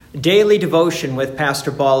Daily devotion with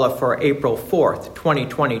Pastor Bala for April 4th,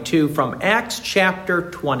 2022 from Acts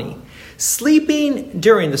chapter 20. Sleeping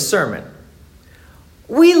during the sermon.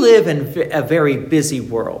 We live in a very busy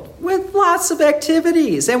world with lots of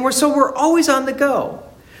activities, and we're always on the go.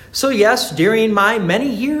 So yes, during my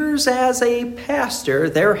many years as a pastor,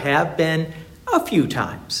 there have been a few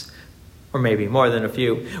times, or maybe more than a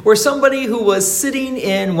few, where somebody who was sitting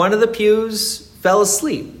in one of the pews fell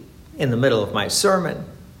asleep in the middle of my sermon.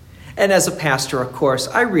 And as a pastor, of course,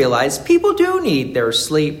 I realize people do need their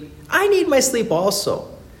sleep. I need my sleep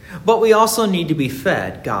also. But we also need to be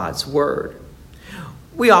fed God's word.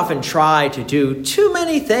 We often try to do too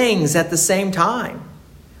many things at the same time.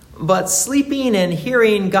 But sleeping and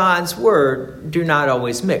hearing God's word do not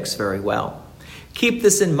always mix very well. Keep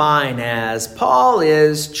this in mind as Paul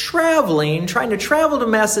is trying to travel to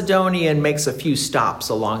Macedonia and makes a few stops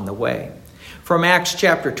along the way. From Acts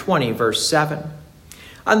chapter 20, verse 7.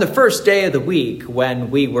 On the first day of the week,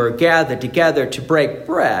 when we were gathered together to break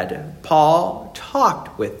bread, Paul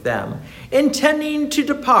talked with them, intending to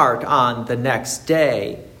depart on the next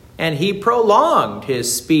day, and he prolonged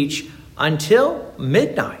his speech until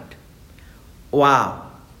midnight.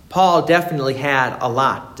 Wow, Paul definitely had a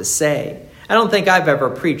lot to say. I don't think I've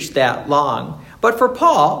ever preached that long, but for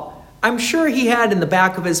Paul, I'm sure he had in the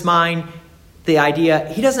back of his mind the idea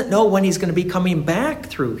he doesn't know when he's going to be coming back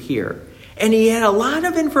through here. And he had a lot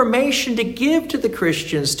of information to give to the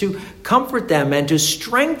Christians to comfort them and to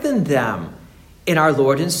strengthen them in our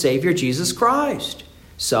Lord and Savior Jesus Christ.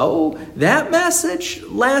 So that message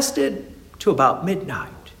lasted to about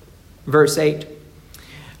midnight. Verse 8.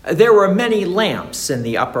 There were many lamps in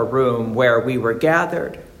the upper room where we were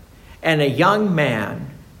gathered, and a young man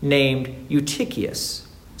named Eutychus,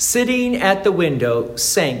 sitting at the window,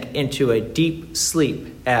 sank into a deep sleep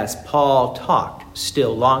as Paul talked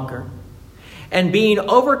still longer. And being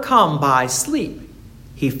overcome by sleep,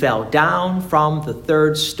 he fell down from the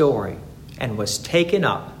third story and was taken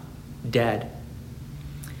up dead.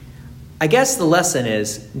 I guess the lesson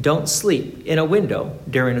is don't sleep in a window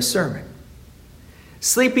during a sermon.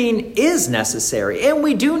 Sleeping is necessary, and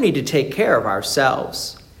we do need to take care of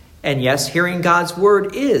ourselves. And yes, hearing God's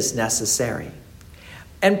word is necessary.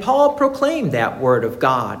 And Paul proclaimed that word of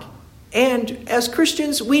God. And as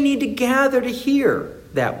Christians, we need to gather to hear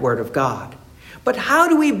that word of God. But how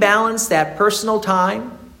do we balance that personal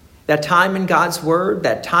time, that time in God's word,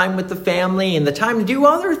 that time with the family, and the time to do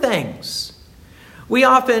other things? We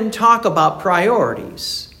often talk about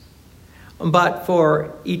priorities. But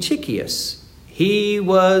for Eutychus, he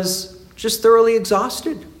was just thoroughly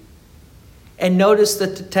exhausted. And notice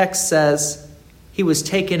that the text says he was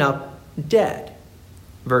taken up dead.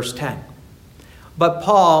 Verse 10. But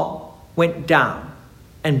Paul went down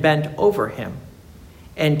and bent over him,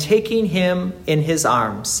 and taking him in his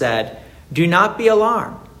arms, said, "Do not be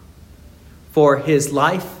alarmed, for his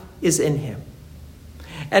life is in him."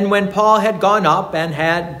 And when Paul had gone up and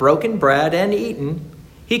had broken bread and eaten,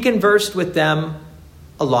 he conversed with them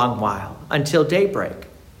a long while, until daybreak,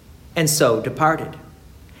 and so departed.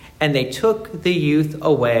 And they took the youth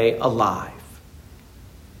away alive,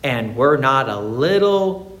 and were not a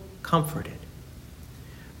little comforted.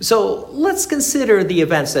 So let's consider the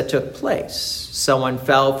events that took place. Someone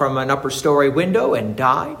fell from an upper story window and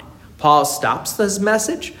died. Paul stops his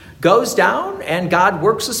message, goes down, and God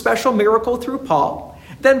works a special miracle through Paul.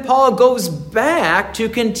 Then Paul goes back to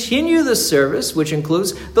continue the service, which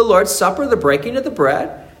includes the Lord's Supper, the breaking of the bread.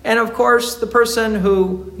 And of course, the person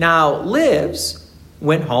who now lives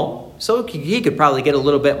went home, so he could probably get a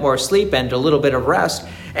little bit more sleep and a little bit of rest.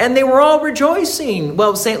 And they were all rejoicing.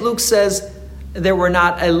 Well, St. Luke says they were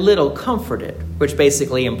not a little comforted, which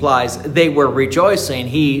basically implies they were rejoicing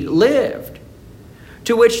he lived.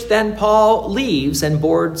 To which then Paul leaves and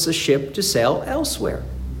boards a ship to sail elsewhere.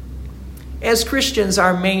 As Christians,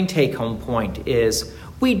 our main take-home point is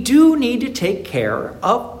we do need to take care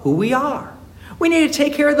of who we are. We need to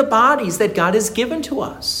take care of the bodies that God has given to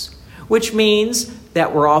us, which means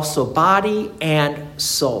that we're also body and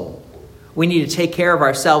soul. We need to take care of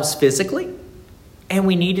ourselves physically, and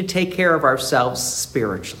we need to take care of ourselves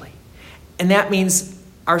spiritually. And that means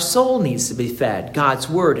our soul needs to be fed God's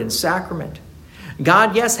word and sacrament.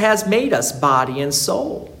 God, yes, has made us body and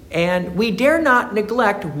soul, and we dare not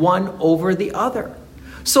neglect one over the other.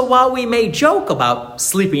 So while we may joke about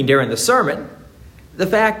sleeping during the sermon, the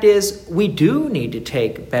fact is we do need to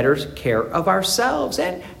take better care of ourselves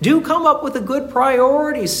and do come up with a good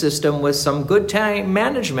priority system with some good time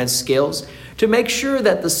management skills to make sure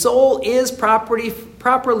that the soul is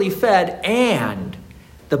properly fed and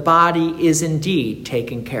the body is indeed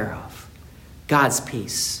taken care of. God's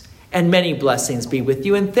peace And many blessings be with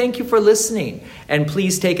you, and thank you for listening. And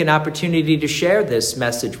please take an opportunity to share this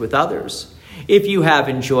message with others. If you have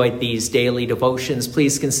enjoyed these daily devotions,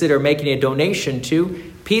 please consider making a donation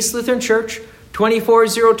to Peace Lutheran Church,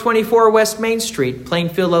 24024 West Main Street,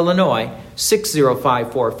 Plainfield, Illinois,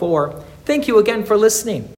 60544. Thank you again for listening.